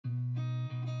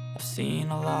I've seen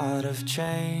a lot of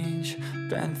change,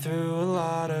 been through a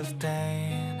lot of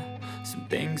pain. Some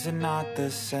things are not the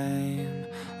same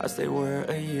as they were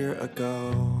a year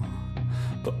ago,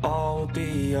 but all will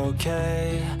be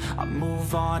okay. I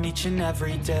move on each and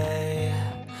every day.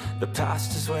 The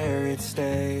past is where it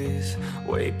stays,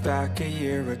 way back a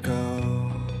year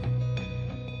ago.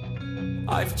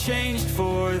 I've changed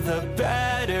for the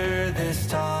better this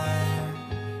time.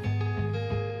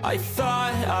 I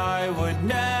thought I would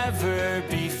never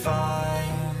be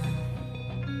fine.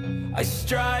 I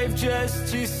strive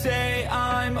just to say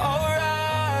I'm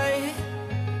alright,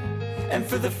 and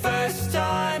for the first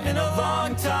time in a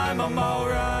long time I'm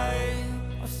alright.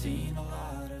 I've seen a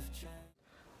lot of change.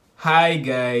 Hi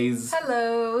guys.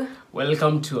 Hello.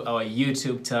 Welcome to our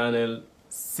YouTube channel,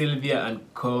 Sylvia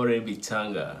and Corey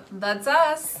Bichanga. That's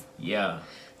us. Yeah.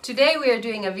 Today we are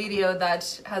doing a video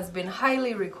that has been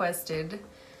highly requested.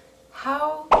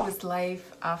 How was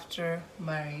life after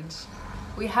marriage?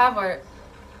 We have our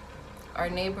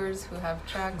neighbors who have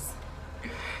trucks.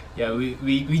 Yeah,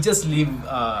 we just live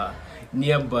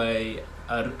nearby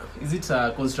is it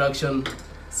a construction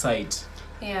site?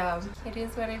 Yeah, it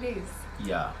is what it is.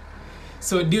 Yeah.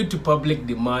 So due to public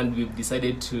demand, we've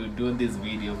decided to do this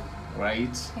video,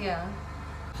 right? Yeah.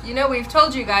 You know, we've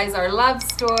told you guys our love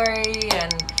story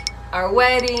and our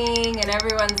wedding, and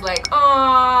everyone's like,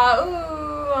 "Aw,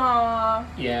 ooh, aw."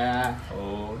 Yeah.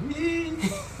 Oh.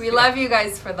 We love you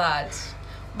guys for that.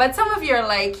 But some of you are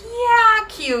like, yeah,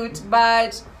 cute,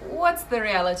 but what's the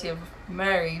reality of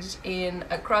marriage in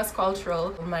a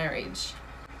cross-cultural marriage?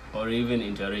 Or even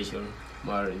interracial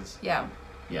marriage. Yeah.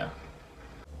 Yeah.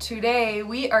 Today,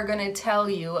 we are going to tell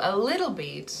you a little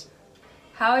bit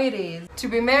how it is to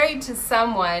be married to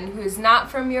someone who's not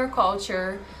from your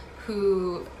culture,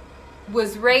 who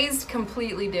was raised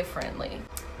completely differently.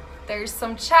 There's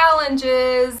some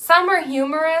challenges. Some are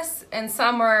humorous and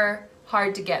some are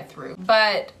hard to get through.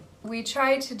 But we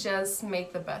try to just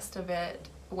make the best of it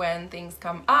when things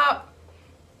come up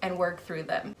and work through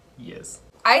them. Yes.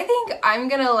 I think I'm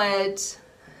gonna let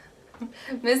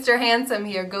Mr. Handsome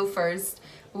here go first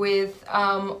with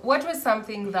what was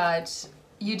something that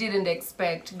you didn't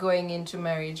expect going into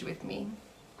marriage with me?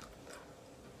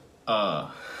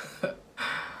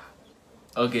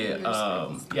 Okay,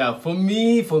 yeah, for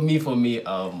me,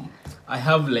 I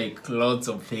have like lots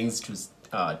of things to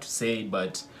say,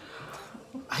 but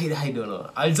I don't know.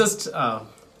 I'll just the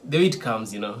way it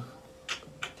comes, you know.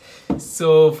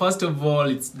 So first of all,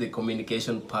 it's the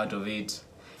communication part of it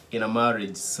in a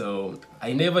marriage. So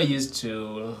I never used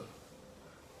to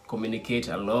communicate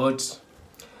a lot.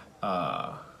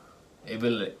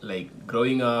 Even like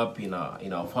growing up in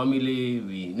our family,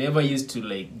 we never used to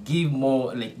like give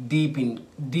more like deep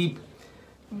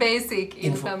basic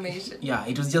information. Yeah,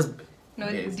 it was just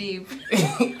not basic. Deep.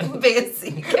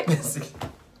 Basic. Basic.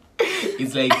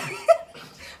 It's like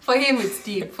for him it's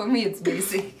deep, for me it's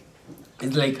basic.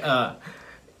 It's like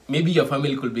maybe your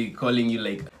family could be calling you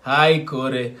like, "Hi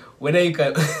Corey, when are you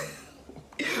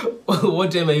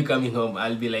what time are you coming home?"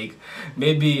 I'll be like,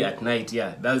 maybe at night.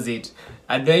 Yeah, that's it.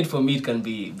 At night for me it can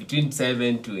be between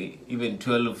 7 to even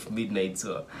 12 midnight.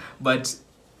 So, but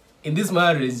in this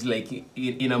marriage, like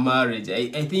in a marriage,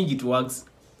 I think it works.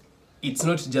 It's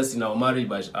not just in our marriage,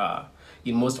 but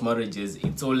in most marriages,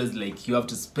 it's always like you have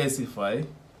to specify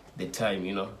the time.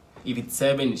 You know, if it's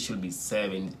 7, it should be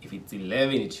 7. If it's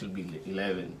 11, it should be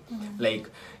 11. Like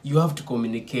you have to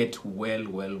communicate well.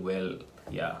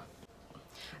 Yeah.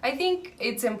 I think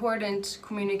it's important,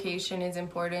 communication is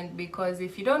important, because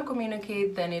if you don't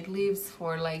communicate, then it leaves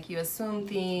for like you assume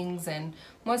things, and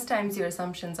most times your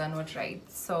assumptions are not right.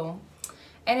 So,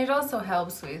 and it also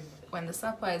helps with when the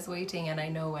supper is waiting and I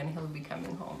know when he'll be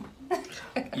coming home.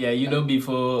 Yeah, you know,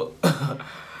 before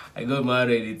I got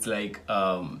married, it's like,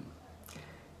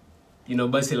 you know,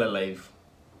 bachelor life.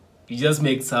 You just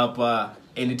make supper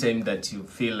anytime that you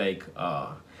feel like,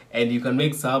 and you can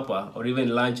make supper or even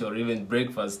lunch or even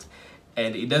breakfast,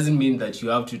 and it doesn't mean that you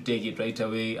have to take it right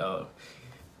away.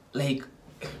 Like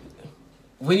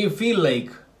when you feel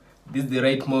like this is the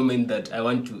right moment that I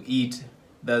want to eat,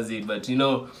 that's it. But you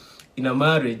know, in a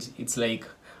marriage, it's like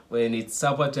when it's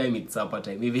supper time, it's supper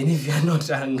time. Even if you're not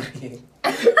hungry,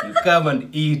 you come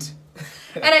and eat.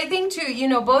 And I think too, you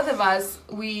know, both of us,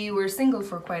 we were single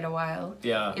for quite a while.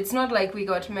 Yeah. It's not like we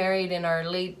got married in our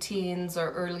late teens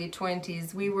or early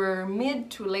 20s. We were mid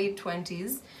to late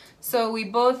 20s. So we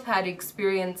both had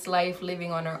experienced life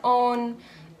living on our own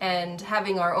and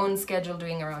having our own schedule,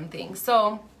 doing our own thing.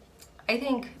 So I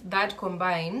think that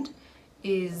combined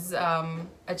is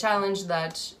a challenge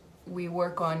that we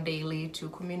work on daily to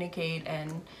communicate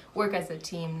and work as a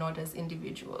team, not as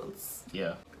individuals.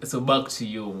 Yeah. So back to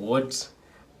you.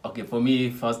 Okay, for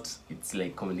me, first, it's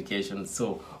like communication.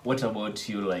 So what about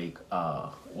you? Like,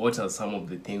 what are some of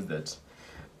the things that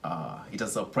it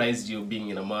has surprised you being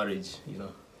in a marriage, you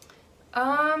know?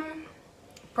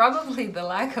 Probably the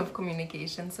lack of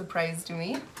communication surprised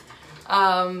me.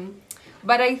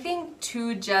 But I think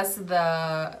too, just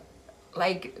the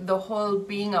whole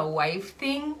being a wife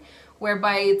thing,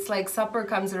 whereby it's like supper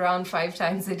comes around 5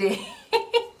 times a day.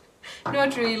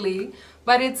 Not really,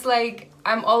 but it's like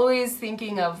I'm always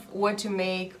thinking of what to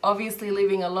make. Obviously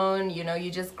living alone, you know,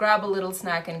 you just grab a little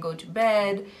snack and go to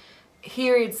bed.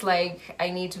 Here it's like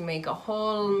I need to make a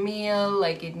whole meal,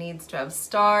 like it needs to have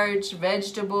starch,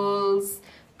 vegetables,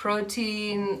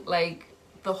 protein, like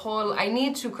the whole, I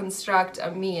need to construct a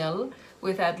meal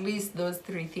with at least those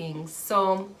 3 things.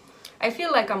 So I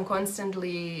feel like I'm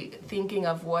constantly thinking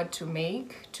of what to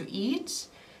make, to eat,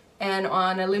 and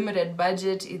on a limited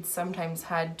budget, it's sometimes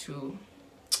hard to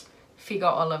figure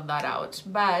all of that out.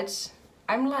 But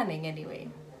I'm learning anyway.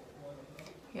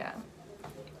 Yeah.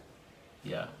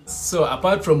 Yeah. So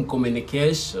apart from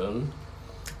communication,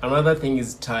 another thing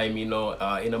is time. You know,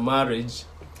 in a marriage,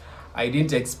 I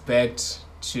didn't expect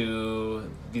to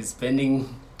be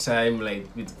spending time like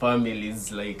with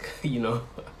families, like, you know.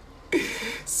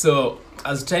 So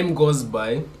as time goes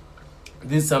by,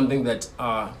 this is something that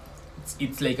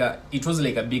it was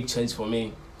like a big change for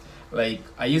me. Like,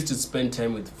 I used to spend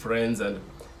time with friends and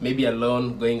maybe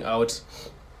alone, going out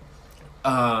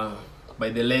by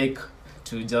the lake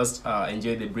to just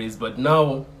enjoy the breeze. But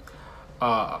now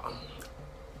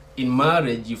in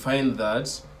marriage, you find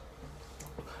that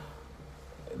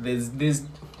there's this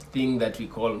thing that we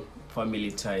call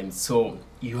family time. So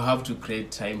you have to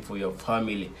create time for your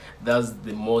family. That's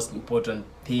the most important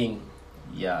thing.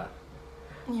 Yeah.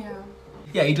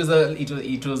 Yeah, it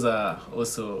was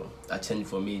also a change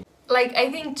for me. Like,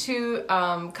 I think too,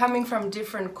 coming from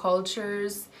different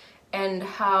cultures and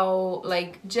how,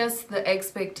 like, just the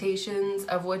expectations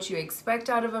of what you expect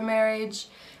out of a marriage,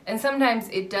 and sometimes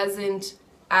it doesn't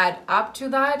add up to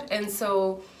that, and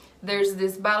so there's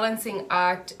this balancing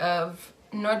act of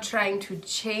not trying to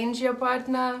change your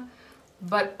partner,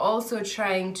 but also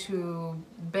trying to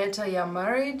better your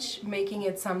marriage, making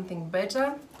it something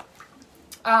better.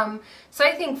 So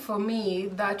I think for me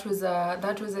that was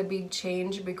a big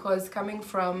change, because coming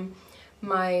from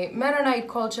my Mennonite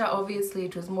culture, obviously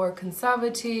it was more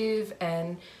conservative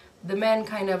and the men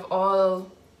kind of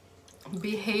all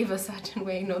behave a certain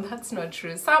way. No, that's not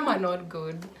true. Some are not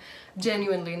good,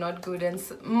 genuinely not good, and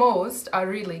most are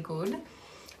really good.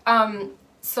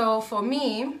 So for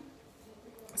me,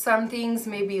 some things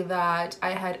maybe that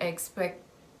I had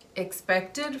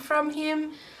expected from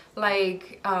him,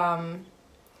 like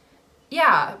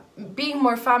yeah, being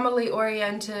more family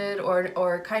oriented,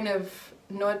 or kind of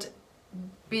not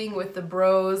being with the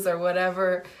bros or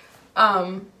whatever,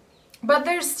 but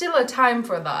there's still a time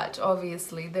for that.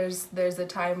 Obviously there's a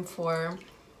time for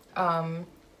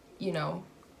you know,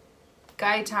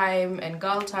 guy time and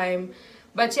girl time,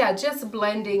 but yeah, just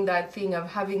blending that thing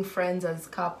of having friends as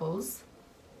couples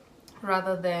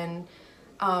rather than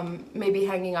maybe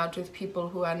hanging out with people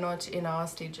who are not in our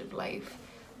stage of life,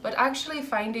 but actually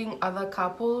finding other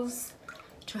couples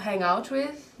to hang out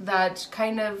with that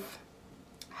kind of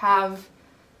have,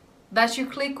 that you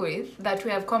click with, that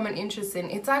we have common interests in.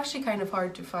 It's actually kind of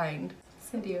hard to find,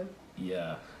 isn't it?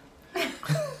 Yeah.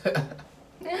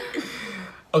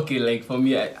 Okay, like for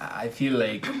me, I feel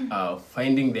like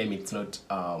finding them, it's not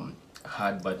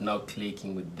hard, but now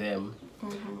clicking with them,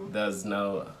 there's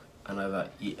now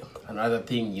another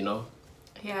thing, you know.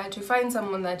 Yeah, to find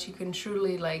someone that you can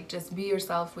truly like just be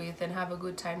yourself with and have a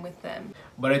good time with them.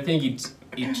 But I think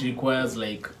it requires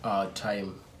like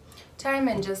time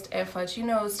and just effort. You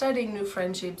know, starting new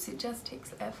friendships, it just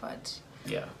takes effort.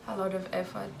 Yeah, a lot of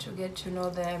effort to get to know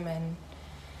them and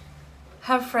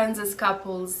have friends as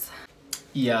couples.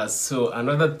 Yeah, so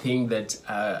another thing that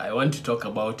I want to talk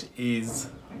about is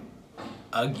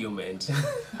argument.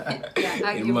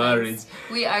 Yeah, in marriage.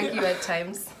 We argue at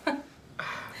times.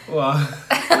 Wow.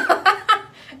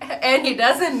 And he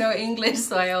doesn't know English,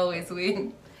 so I always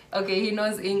win. Okay, he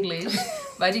knows English,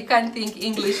 but he can't think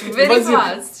English very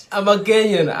fast. I'm a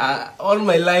Kenyan. All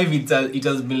my life it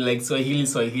has been like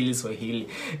Swahili.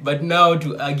 But now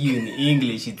to argue in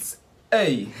English, it's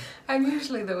hey. I'm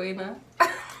usually the winner.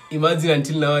 Imagine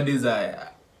until nowadays,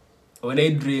 when I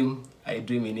dream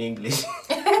in English.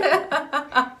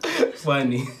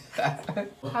 Funny.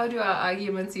 How do our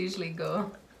arguments usually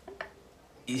go?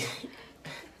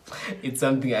 It's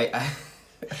something I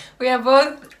We are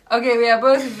both Okay, we are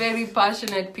both very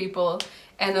passionate people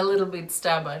and a little bit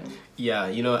stubborn. Yeah,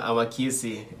 you know, I'm a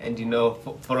kissy, and you know,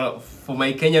 for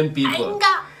my Kenyan people,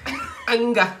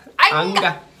 anger.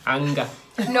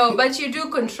 No, but you do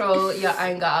control your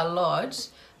anger a lot.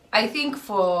 I think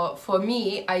for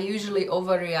me, I usually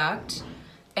overreact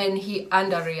and he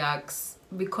underreacts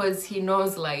because he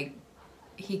knows like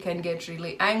he can get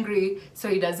really angry, so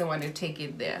he doesn't want to take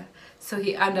it there. So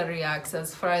he underreacts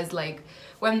as far as like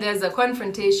when there's a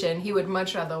confrontation, he would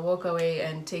much rather walk away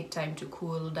and take time to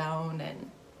cool down and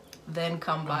then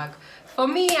come back. For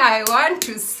me, I want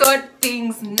to sort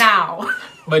things now.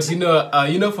 But you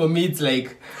know, for me, it's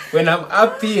like when I'm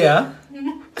up here,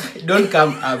 don't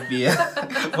come up here.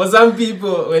 For some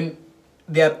people, when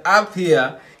they're up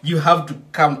here, you have to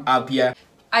come up here.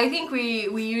 I think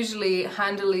we usually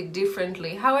handle it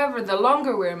differently. However, the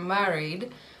longer we're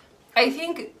married, I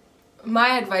think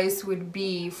my advice would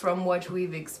be from what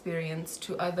we've experienced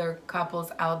to other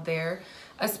couples out there,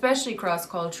 especially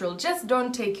cross-cultural, just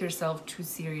don't take yourself too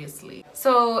seriously.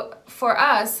 So for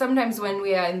us, sometimes when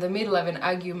we are in the middle of an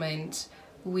argument,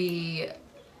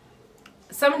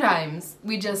 sometimes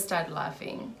we just start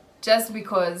laughing. Just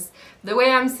because the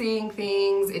way I'm seeing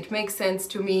things, it makes sense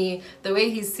to me. The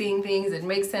way he's seeing things, it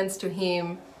makes sense to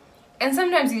him. And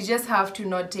sometimes you just have to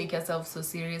not take yourself so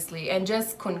seriously and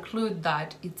just conclude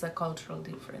that it's a cultural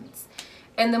difference.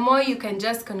 And the more you can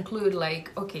just conclude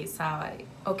like, okay, sawa,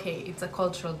 okay, it's a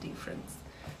cultural difference,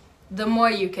 the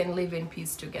more you can live in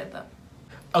peace together.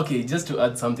 Okay, just to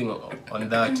add something on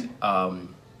that,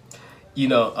 you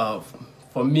know,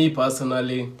 for me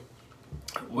personally,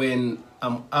 when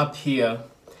I'm up here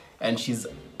and she's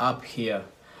up here,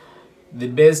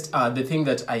 the thing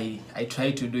that I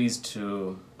try to do is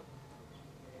to,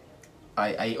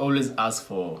 I always ask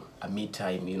for a me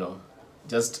time, you know,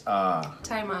 just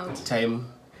time out,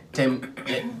 time,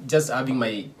 just having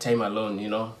my time alone, you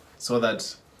know, so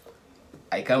that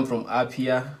I come from up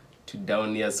here to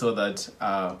down here, so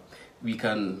that we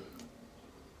can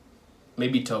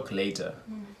maybe talk later.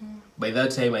 By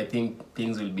that time, I think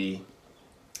things will be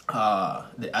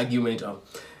the argument of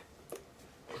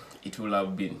it will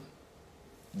have been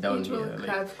down here. It will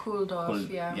have cooled off,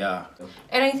 yeah.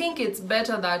 And I think it's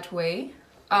better that way,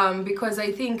 because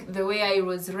I think the way I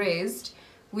was raised,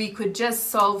 we could just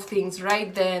solve things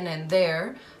right then and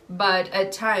there, but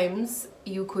at times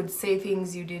you could say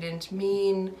things you didn't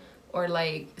mean, or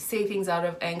like say things out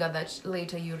of anger that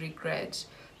later you regret.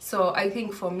 So I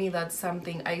think for me that's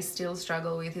something I still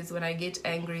struggle with, is when I get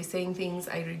angry, saying things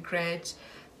I regret,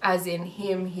 as in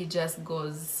him, he just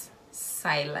goes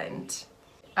silent.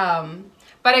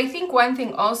 But I think one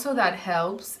thing also that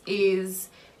helps is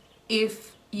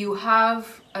if you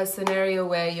have a scenario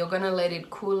where you're gonna let it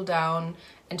cool down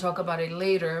and talk about it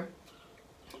later,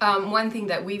 one thing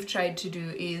that we've tried to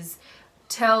do is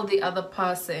tell the other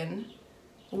person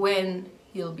when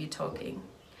you'll be talking.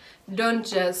 Don't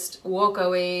just walk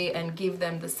away and give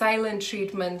them the silent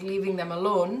treatment, leaving them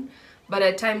alone. But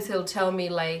at times he'll tell me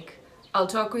like, I'll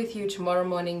talk with you tomorrow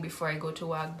morning before I go to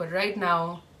work, but right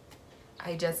now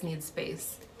I just need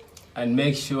space. And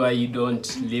make sure you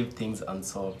don't leave things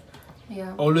unsolved.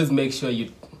 Yeah. Always make sure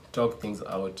you talk things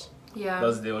out. Yeah.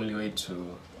 That's the only way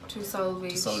to solve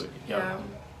it. Yeah.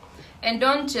 And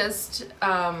don't just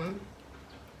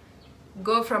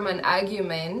go from an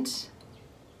argument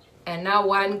and now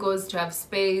one goes to have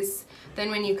space, then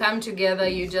when you come together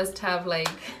you just have like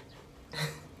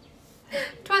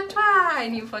twa-twa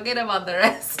and you forget about the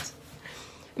rest.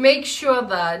 Make sure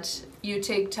that you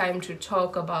take time to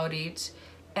talk about it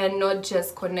and not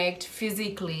just connect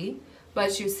physically,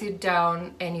 but you sit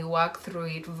down and you work through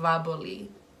it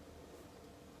verbally.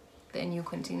 Then you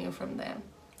continue from there.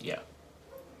 Yeah.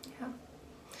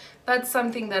 That's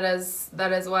something that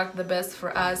has worked the best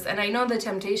for us. And I know the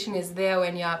temptation is there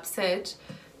when you're upset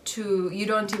you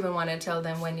don't even want to tell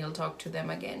them when you'll talk to them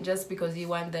again, just because you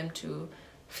want them to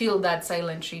feel that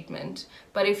silent treatment.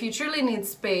 But if you truly need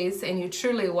space and you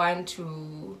truly want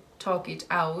to talk it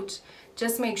out,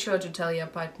 just make sure to tell your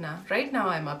partner, right now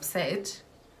I'm upset,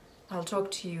 I'll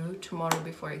talk to you tomorrow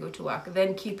before I go to work.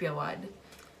 Then keep your word.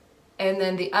 And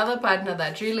then the other partner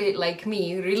that really, like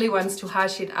me, really wants to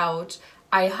hash it out,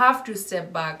 I have to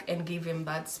step back and give him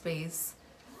that space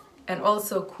and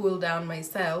also cool down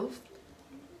myself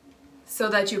so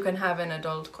that you can have an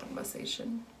adult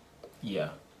conversation. Yeah.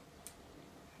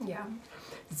 Yeah.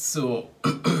 So,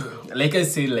 like I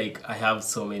said, like I have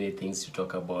so many things to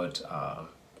talk about,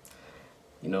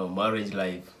 you know, marriage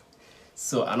life.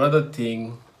 So another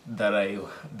thing that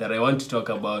I want to talk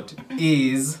about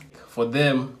is for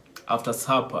them after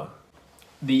supper,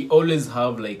 they always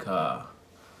have like a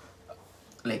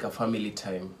family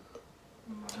time.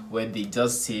 where they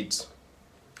just sit,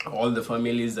 all the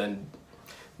families, and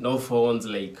no phones.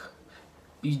 Like,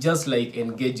 you just like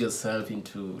engage yourself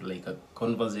into like a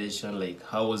conversation, like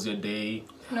how was your day,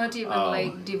 Not even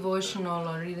like devotional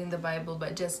or reading the Bible,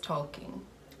 but just talking.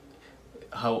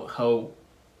 how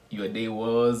your day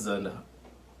was, and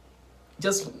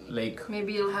just like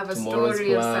Maybe you'll have a tomorrow's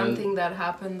story of plan. something that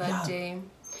happened that Yeah. day.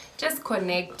 Just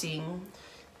connecting.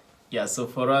 Yeah, so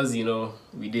for us, you know,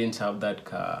 we didn't have that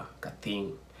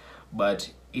thing,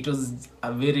 but it was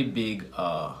a very big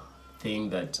thing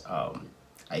that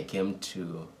I came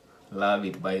to love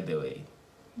it, by the way.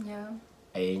 Yeah.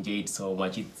 I enjoy it so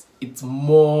much. It's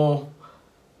more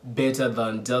better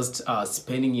than just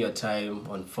spending your time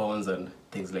on phones and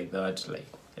things like that. Like,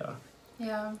 yeah.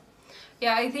 Yeah.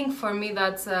 Yeah, I think for me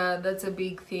that's a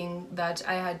big thing that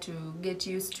I had to get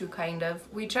used to, kind of.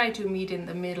 We try to meet in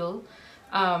the middle.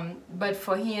 But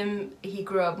for him, he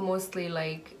grew up mostly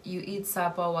like you eat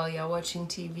supper while you're watching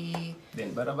TV.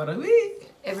 Then bara wee.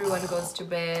 Everyone goes to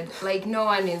bed. Like, no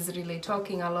one is really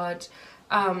talking a lot.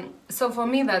 So for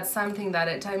me, that's something that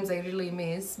at times I really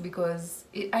miss, because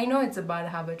I know it's a bad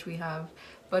habit we have,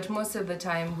 but most of the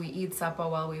time we eat supper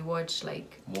while we watch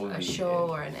like Movie, a show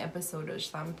yeah. or an episode or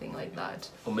something like that.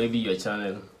 Or maybe your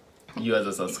channel, you as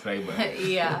a subscriber.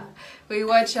 Yeah, we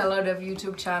watch a lot of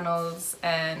YouTube channels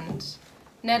and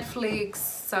Netflix,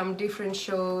 some different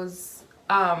shows.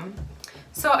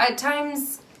 So at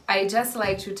times I just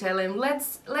like to tell him,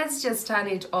 let's just turn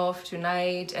it off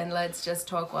tonight and let's just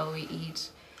talk while we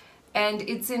eat. And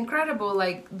it's incredible,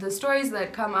 like the stories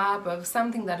that come up of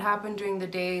something that happened during the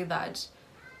day that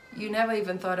you never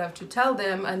even thought of to tell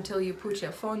them until you put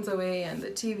your phones away and the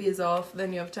TV is off,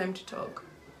 then you have time to talk.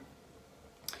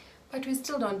 But we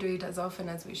still don't do it as often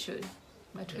as we should,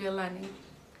 but we are learning.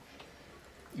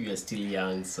 We are still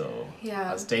young, so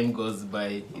Yeah. as time goes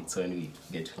by, it's when we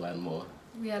get to learn more.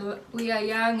 We are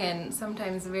young and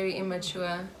sometimes very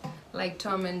immature, like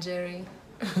Tom and Jerry.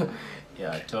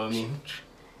 Yeah, Tommy,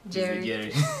 Jerry.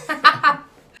 Jerry.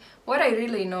 What I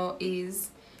really know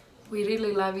is we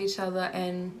really love each other,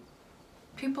 and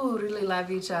people who really love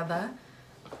each other,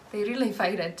 they really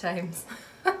fight at times.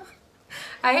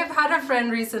 I have had a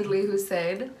friend recently who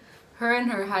said her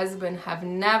and her husband have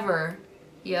never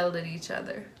yelled at each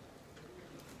other.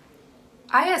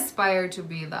 I aspire to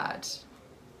be that.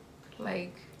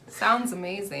 Like, sounds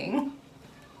amazing.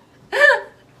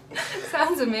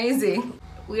 Sounds amazing.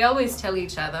 We always tell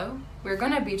each other we're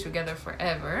gonna be together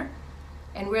forever,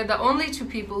 and we're the only two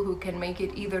people who can make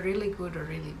it either really good or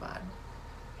really bad.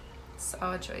 It's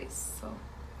our choice. So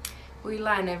we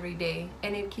learn every day,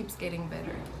 and it keeps getting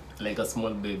better. Like a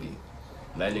small baby,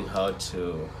 learning how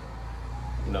to,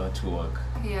 to walk.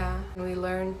 Yeah, we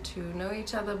learn to know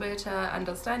each other better,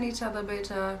 understand each other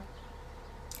better.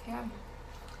 Yeah.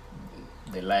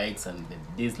 The likes and the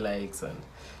dislikes and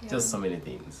just so many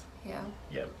things. Yeah.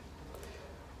 Yeah.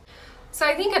 So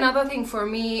I think another thing for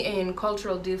me in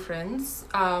cultural difference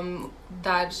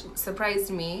that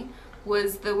surprised me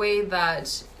was the way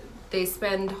that they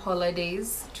spend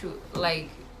holidays to, like,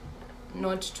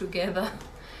 not together.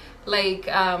 Like,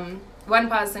 one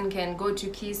person can go to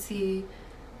Kisi,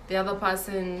 the other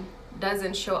person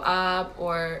doesn't show up,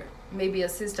 or maybe a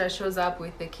sister shows up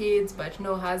with the kids but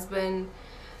no husband.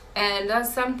 And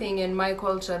that's something in my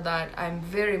culture that I'm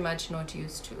very much not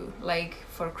used to. Like,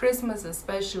 for Christmas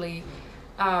especially,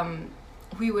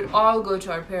 we would all go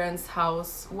to our parents'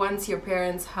 house. Once your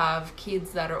parents have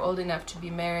kids that are old enough to be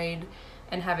married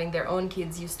and having their own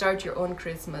kids, you start your own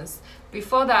Christmas.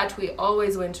 Before that, we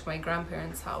always went to my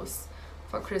grandparents' house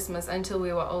for Christmas until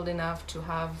we were old enough to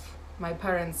have my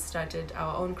parents started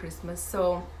our own Christmas.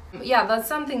 So yeah, that's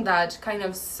something that kind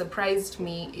of surprised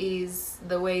me, is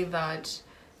the way that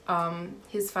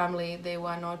his family, they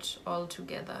were not all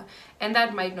together. And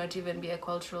that might not even be a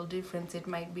cultural difference, it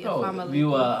might be a family.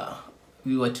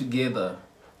 We were together,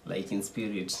 like in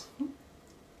spirit.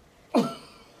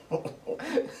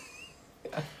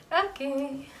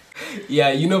 Okay.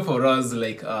 Yeah, for us,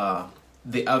 like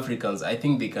the Africans, I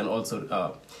think they can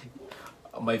also,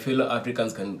 my fellow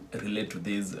Africans can relate to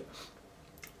this.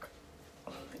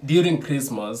 During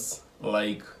Christmas,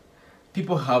 like,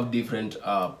 people have different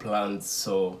plans.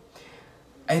 So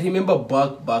I remember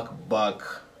back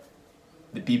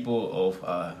the people of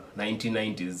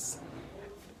 1990s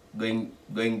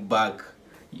going back,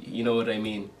 you know what I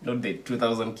mean, not the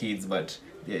 2000 kids, but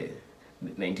the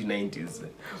 1990s.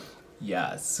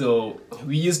 Yeah, so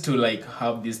we used to like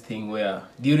have this thing where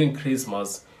during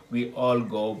Christmas we all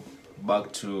go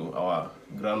back to our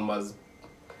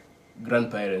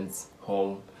grandparents'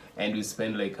 home, and we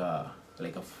spend like a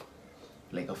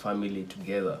family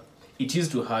together. It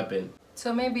used to happen.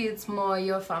 So maybe it's more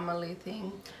your family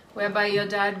thing, whereby your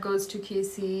dad goes to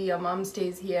KC, your mom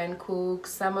stays here and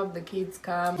cooks, some of the kids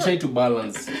come. Try to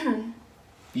balance.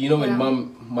 You know, when Yeah.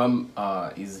 mom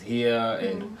is here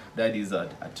and dad is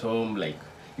at home, like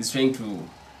he's trying to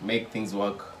make things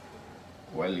work.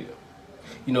 Well, you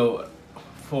know,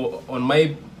 on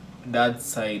my dad's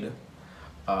side,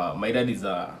 my dad is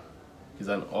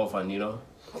an orphan, you know,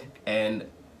 and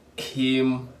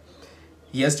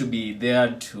he has to be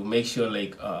there to make sure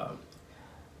like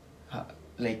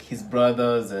his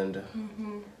brothers and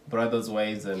brothers'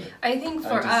 wives and I think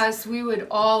for us, we would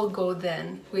all go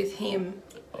then with him.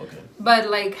 okay.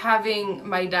 But like having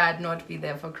my dad not be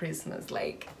there for Christmas,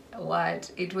 like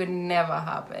what? It would never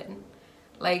happen.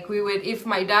 Like we would, if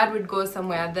my dad would go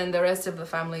somewhere, then the rest of the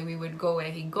family, we would go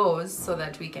where he goes so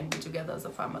that we can be together as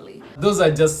a family. Those are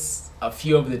just a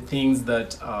few of the things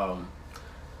that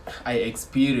I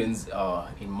experienced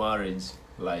in marriage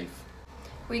life.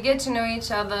 We get to know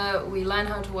each other, we learn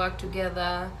how to work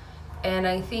together, and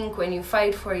I think when you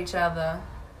fight for each other,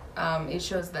 it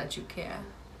shows that you care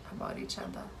about each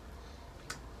other.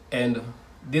 And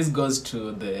this goes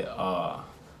to the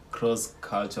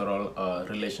cross-cultural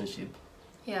relationship.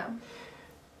 Yeah.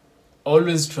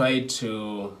 Always try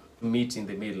to meet in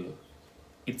the middle.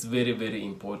 It's very, very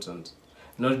important.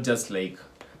 Not just like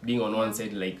being on one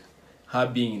side, like her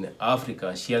being in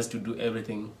Africa, she has to do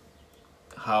everything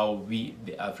how we,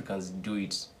 the Africans, do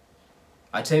it.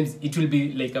 At times, it will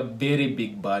be like a very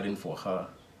big burden for her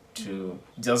to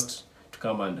just to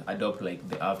come and adopt like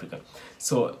the African.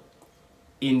 So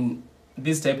in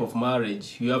this type of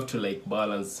marriage, you have to like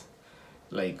balance,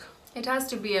 like It has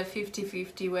to be a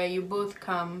 50-50 where you both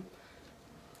come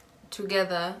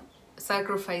together,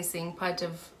 sacrificing part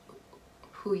of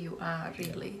who you are,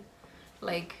 really.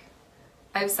 Like,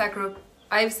 I've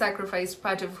sacrificed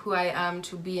part of who I am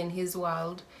to be in his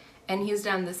world, and he's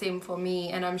done the same for me,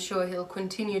 and I'm sure he'll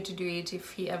continue to do it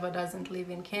if he ever doesn't live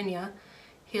in Kenya.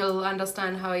 He'll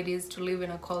understand how it is to live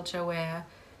in a culture where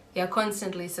you're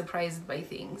constantly surprised by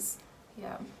things.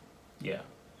 Yeah. yeah.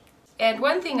 And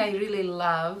one thing I really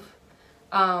love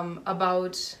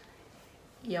about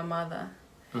your mother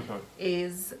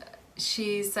is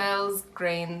she sells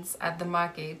grains at the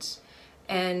market,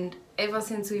 and ever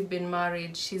since we've been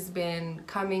married, she's been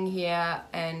coming here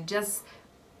and just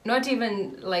not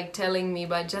even like telling me,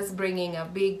 but just bringing a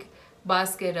big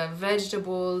basket of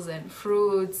vegetables and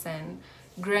fruits and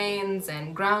grains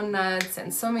and groundnuts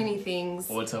and so many things.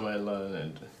 Watermelon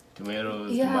and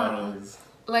tomatoes, Yeah. tomatoes.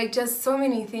 Like just so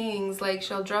many things. Like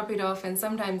she'll drop it off, and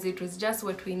sometimes it was just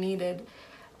what we needed.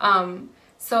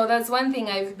 So that's one thing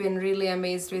I've been really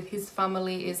amazed with his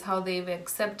family, is how they've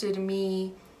accepted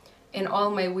me in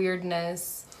all my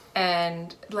weirdness,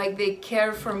 and like they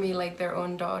care for me like their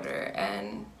own daughter,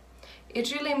 and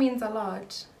it really means a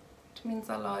lot. It means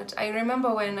a lot. I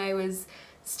remember when I was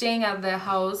staying at their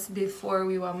house before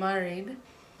we were married,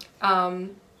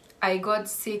 I got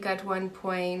sick at one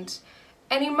point.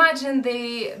 And imagine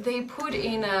they put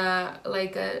in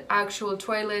a actual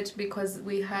toilet, because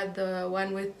we had the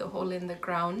one with the hole in the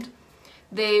ground.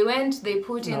 They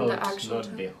put in the actual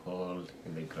not the hole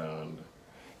in the ground.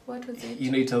 What was it?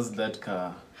 You know, it has that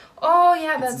car. Oh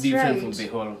yeah, It's that's different right. from the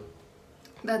hole.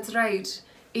 That's right.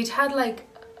 It had like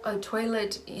a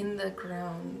toilet in the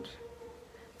ground.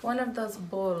 One of those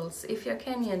bowls. If you're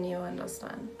Kenyan, you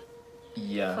understand.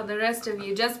 Yeah. For the rest of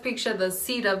you, just picture the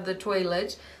seat of the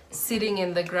toilet sitting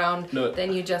in the ground. No.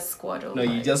 Then you just squat over. No,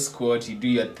 you it. just squat, you do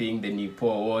your thing, then you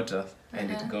pour water,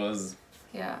 and it goes.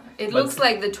 Yeah, it But- looks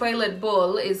like the toilet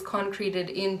bowl is concreted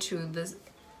into the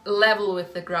level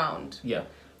with the ground. Yeah.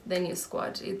 Then you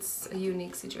squat. It's a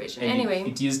unique situation. And Anyway,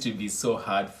 it used to be so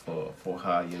hard for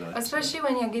her, you know. especially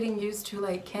when you're getting used to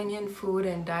like Kenyan food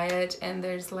and diet, and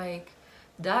there's like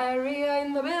diarrhea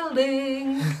in the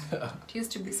building. It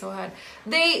used to be so hard.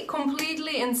 They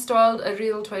completely installed a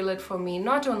real toilet for me.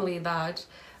 Not only that,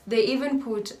 they even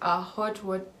put a hot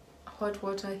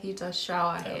water heater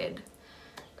shower head,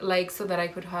 like so that I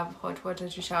could have hot water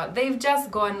to shower. They've just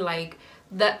gone like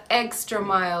the extra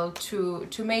mile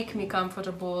to make me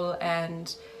comfortable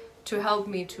and to help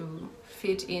me to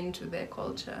fit into their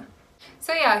culture.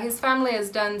 So yeah, his family has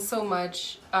done so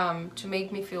much to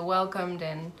make me feel welcomed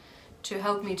and to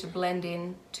help me to blend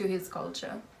in to his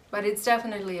culture. But it's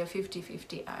definitely a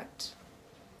 50-50 act.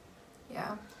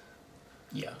 Yeah.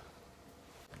 Yeah.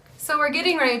 So we're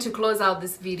getting ready to close out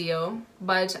this video,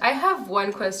 but I have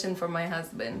one question for my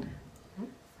husband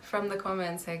from the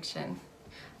comment section.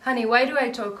 Honey, why do I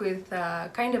talk with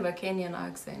kind of a Kenyan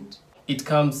accent? It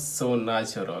comes so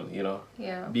natural, you know.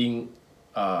 Yeah. Being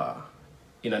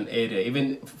in an area.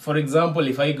 Even, for example,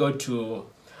 if I go to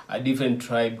a different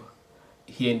tribe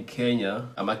here in Kenya.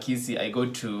 I'm a Kisi. I go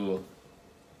to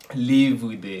live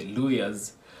with the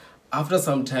Lovies. After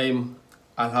some time,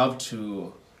 I'll have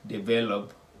to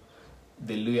develop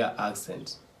the Luya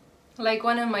accent. Like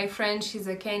one of my friends, she's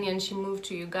a Kenyan, she moved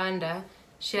to Uganda.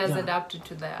 She has adapted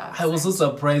to the accent. I was so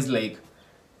surprised, like,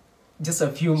 just a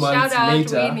few months Shout out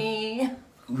later.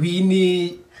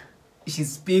 Winnie. She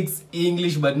speaks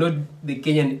English, but not the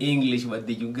Kenyan English, but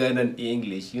the Ugandan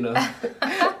English, you know.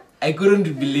 I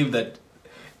couldn't believe that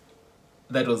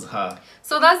was her.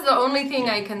 So that's the only thing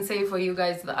I can say for you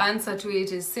guys. The answer to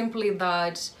it is simply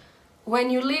that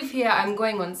when you live here, I'm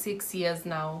going on 6 years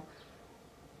now,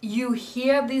 you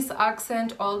hear this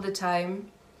accent all the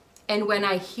time, and when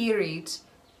I hear it,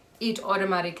 it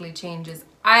automatically changes.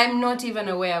 I'm not even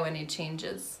aware when it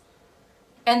changes.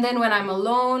 And then when I'm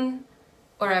alone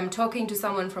or I'm talking to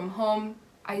someone from home,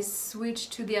 I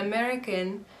switch to the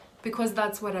American because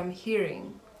that's what I'm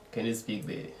hearing. Can you speak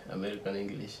the American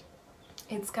English?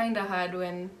 It's kind of hard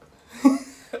when...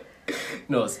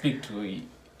 No, speak to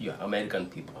your American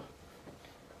people.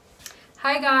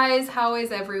 Hi guys, how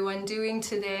is everyone doing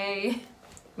today?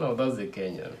 No, that's the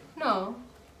Kenyan. No,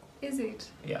 is it?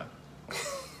 Yeah.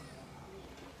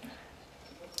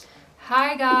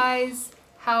 Hi guys,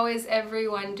 how is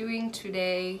everyone doing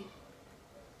today?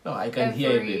 No, I can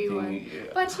hear everything.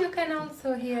 But you can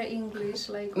also hear English,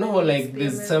 like... No, like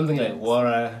there's something like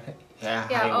water.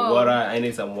 Yeah, water. I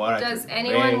need some water. Does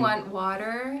anyone want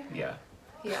water? Yeah.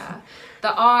 Yeah.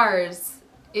 The R's.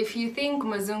 If you think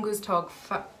Mazungus talk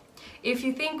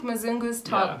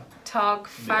talk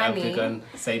funny, the African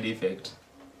side effect.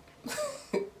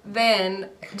 then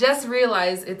just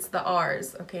realize it's the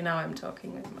R's. Okay, now I'm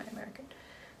talking with my American.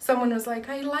 Someone was like,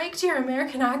 I liked your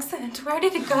American accent. Where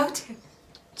did it go to?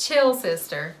 Chill,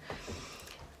 sister.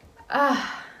 The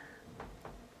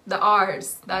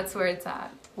R's. That's where it's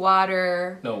at.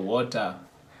 Water. No, water.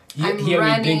 I'm Here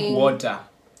running. we drink water.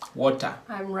 Water.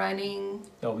 I'm running.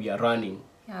 No, we are running.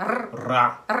 Yeah.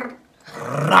 Ra.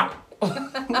 Ra.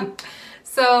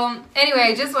 So anyway,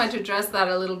 I just want to address that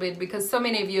a little bit because so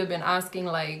many of you have been asking,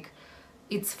 like,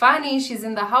 it's funny, she's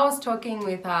in the house talking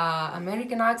with her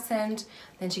American accent,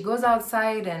 then she goes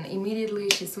outside and immediately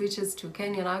she switches to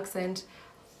Kenyan accent.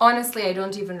 Honestly, I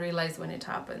don't even realize when it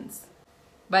happens.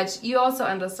 But you also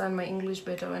understand my English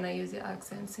better when I use your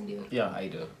accents, Cindy. Yeah, I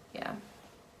do. Yeah.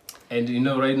 And you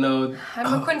know, right now,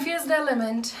 I'm a confused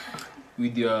element.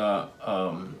 with your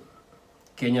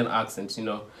Kenyan accent, you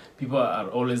know, people are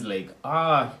always like,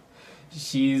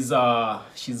 she's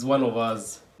one of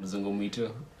us. Mzungu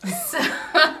Mito.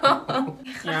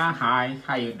 Yeah, hi,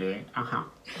 how you doing?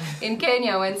 In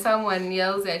Kenya, when someone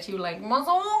yells at you like,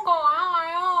 Mzungu, how are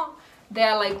you?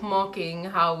 They're like mocking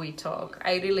how we talk.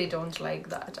 I really don't like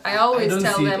that. I always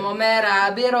tell them,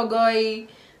 Omera, Birogoi.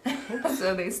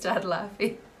 So they start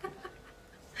laughing.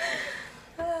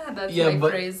 That's my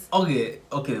phrase. Okay.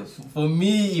 For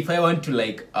me, if I want to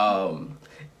like,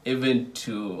 even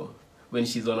to, when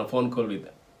she's on a phone call with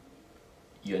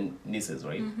your nieces,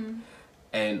 right? Mm-hmm.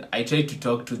 And I try to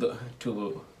talk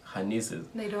to her nieces.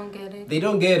 They don't get it. They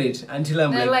don't get it until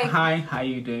I'm like, hi, how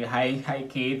you doing? Hi,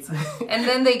 kids. And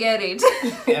then they get it.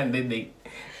 And then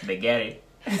they get it.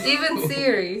 Even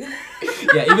Siri.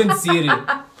 Yeah, even Siri.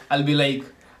 I'll be like,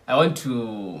 I want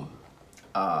to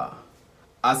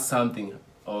ask something,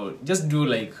 or just do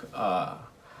like a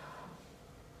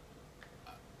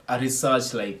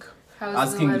research, like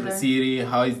asking Siri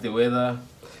how is the weather.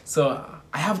 So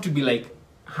I have to be like,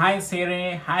 hi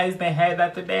Siri, how is the weather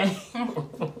today?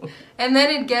 And then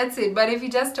it gets it. But if he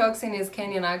just talks in his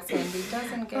Kenyan accent, it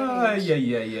doesn't get it.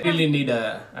 Yeah. Really need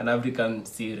an African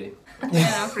Siri. An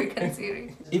African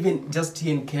Siri. Even just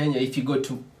here in Kenya, if you go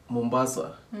to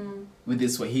Mombasa with the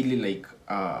Swahili, like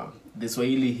the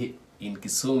Swahili in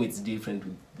Kisumu, it's different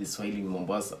with the Swahili in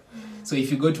Mombasa. So if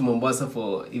you go to Mombasa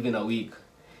for even a week,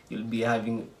 you'll be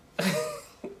having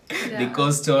the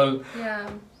coastal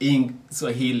in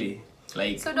Swahili.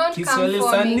 Like, so don't come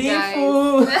for me, guys.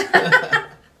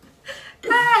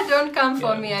 Don't come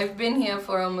for me. I've been here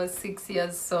for almost 6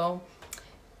 years, so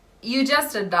you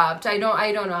just adapt. I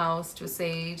don't know how else to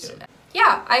say it.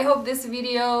 Yeah, I hope this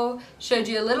video showed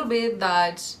you a little bit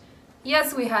that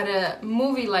yes, we had a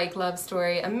movie-like love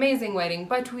story, amazing wedding,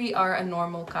 but we are a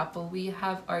normal couple. We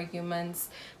have arguments,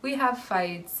 we have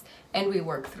fights, and we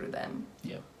work through them.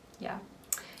 Yeah.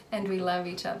 And we love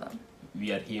each other.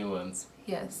 We are humans.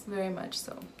 Yes, very much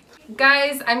so.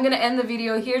 Guys, I'm gonna end the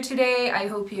video here today. I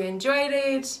hope you enjoyed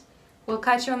it. We'll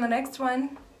catch you on the next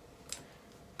one.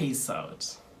 Peace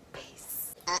out.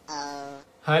 Peace.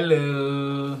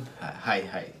 Hello.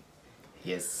 Hi.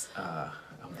 Yes,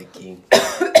 I'm the king.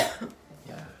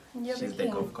 Yeah. You're She's the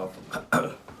the king. cough.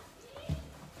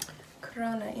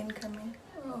 Corona incoming.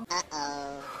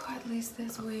 Oh. At least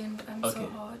there's wind. I'm Okay. so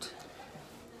hot.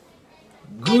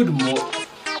 Good morning.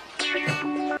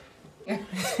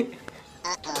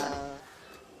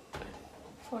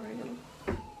 For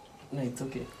real. No, it's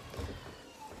okay.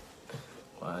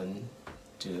 1,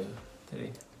 2,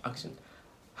 3, action.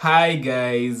 Hi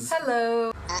guys.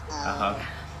 Hello.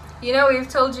 You know, we've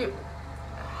told you.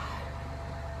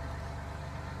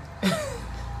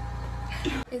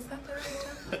 Is that the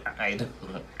right time? I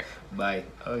don't know. Bye.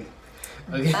 Okay.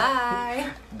 Okay. Bye.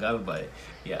 Girl, bye.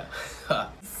 Yeah.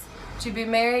 To be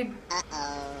married.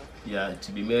 Yeah,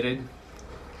 to be married.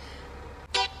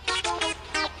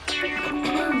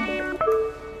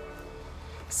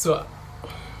 So,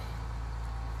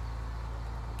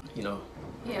 you know.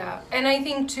 Yeah, and I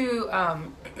think too.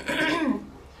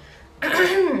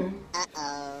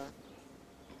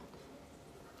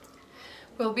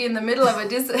 We'll be in the middle of a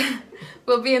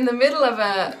We'll be in the middle of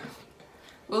a.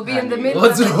 We'll be in the middle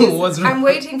What's of wrong? What's wrong? I'm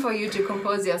waiting for you to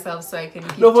compose yourself so I can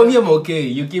keep No, for me, talking. I'm okay.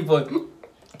 You keep on.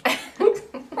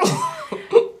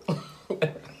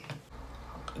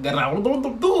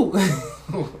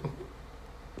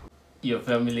 Your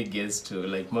family gets to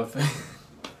like my family.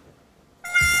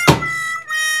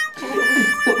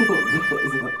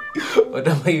 What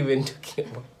am I even talking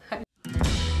about?